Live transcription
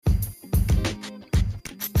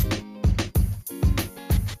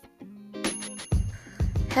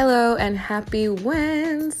Hello and happy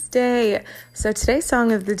Wednesday. So today's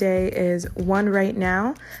song of the day is One Right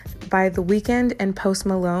Now by The Weeknd and Post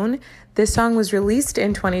Malone. This song was released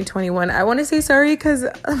in 2021. I want to say sorry because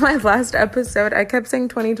my last episode, I kept saying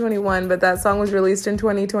 2021, but that song was released in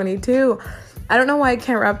 2022. I don't know why I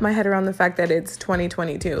can't wrap my head around the fact that it's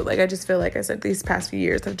 2022. I just feel like I said these past few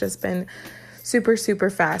years have just been super, super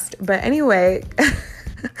fast. But anyway,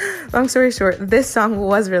 long story short, this song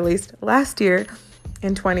was released last year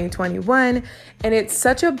in 2021, and it's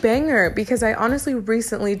such a banger because I honestly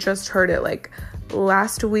recently just heard it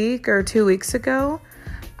last week or 2 weeks ago.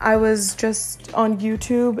 I was just on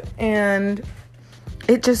YouTube and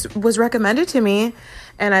it just was recommended to me,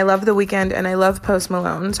 and I love The Weeknd and I love Post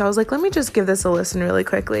Malone, so I was like, let me just give this a listen really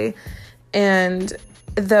quickly. And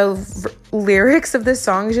the lyrics of this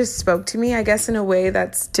song just spoke to me, I guess, in a way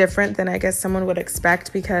that's different than I guess someone would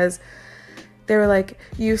expect, because they were like,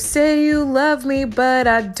 you say you love me, but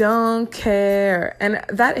I don't care. And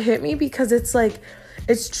that hit me because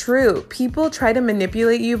it's true. People try to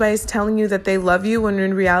manipulate you by telling you that they love you when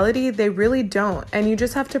in reality, they really don't. And you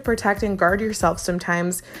just have to protect and guard yourself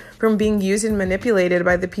sometimes from being used and manipulated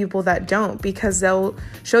by the people that don't, because they'll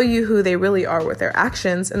show you who they really are with their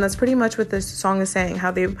actions. And that's pretty much what this song is saying,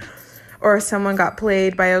 or someone got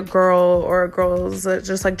played by a girl, or a girl's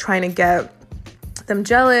just trying to get them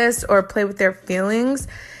jealous or play with their feelings.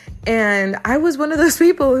 And I was one of those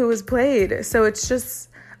people who was played. So it's just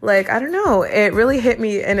I don't know, it really hit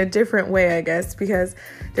me in a different way, I guess, because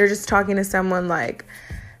they're just talking to someone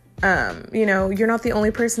you're not the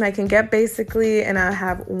only person I can get, basically, and I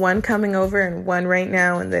have one coming over and one right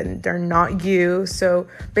now, and then they're not you. So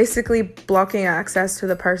basically blocking access to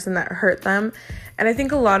the person that hurt them. And I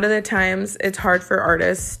think a lot of the times it's hard for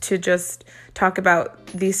artists to just talk about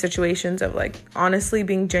these situations of honestly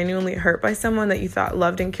being genuinely hurt by someone that you thought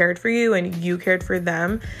loved and cared for you, and you cared for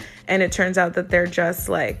them, and it turns out that they're just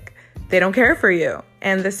they don't care for you.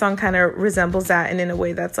 And this song kind of resembles that, and in a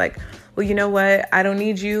way that's well, you know what? I don't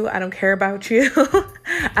need you. I don't care about you.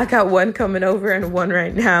 I got one coming over and one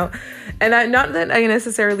right now. And not that I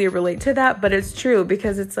necessarily relate to that, but it's true,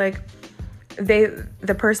 because it's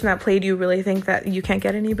the person that played you really think that you can't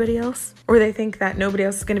get anybody else, or they think that nobody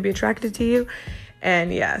else is going to be attracted to you.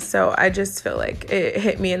 And yeah, so I just feel like it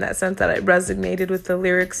hit me in that sense that I resonated with the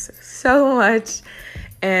lyrics so much,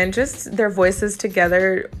 and just their voices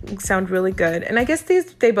together sound really good. And I guess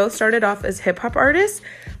they both started off as hip hop artists,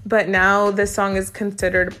 but now this song is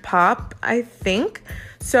considered pop, I think.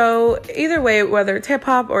 So either way, whether it's hip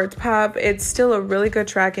hop or it's pop, it's still a really good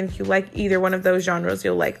track. And if you like either one of those genres,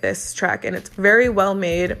 you'll like this track. And it's very well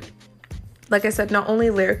made. Like I said, not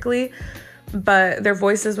only lyrically, but their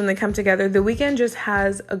voices, when they come together. The Weeknd just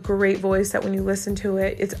has a great voice that when you listen to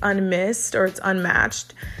it, it's unmissed or it's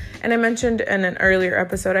unmatched. And I mentioned in an earlier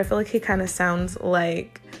episode, I feel like he kind of sounds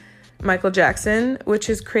like Michael Jackson, which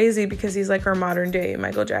is crazy because he's our modern day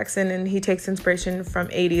Michael Jackson, and he takes inspiration from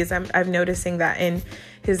 80s. I'm noticing that in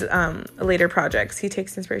his later projects, he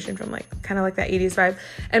takes inspiration from kind of that 80s vibe.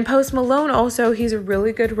 And Post Malone also, he's a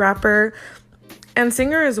really good rapper and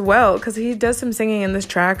singer as well, because he does some singing in this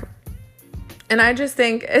track. And I just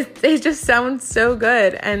think it just sounds so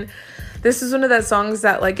good. And this is one of that songs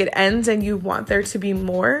that it ends and you want there to be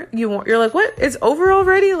more. You're like, what? It's over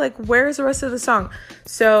already? Where's the rest of the song?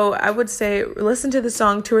 So I would say listen to the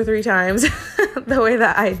song 2 or 3 times the way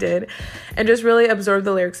that I did, and just really absorb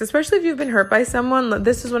the lyrics, especially if you've been hurt by someone.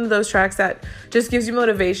 This is one of those tracks that just gives you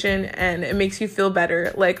motivation and it makes you feel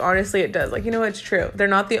better. Honestly, it does. It's true. They're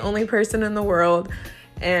not the only person in the world,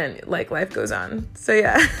 and life goes on. So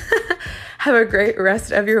yeah. Have a great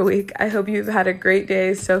rest of your week. I hope you've had a great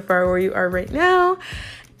day so far where you are right now.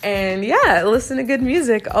 And yeah, listen to good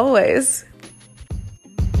music always.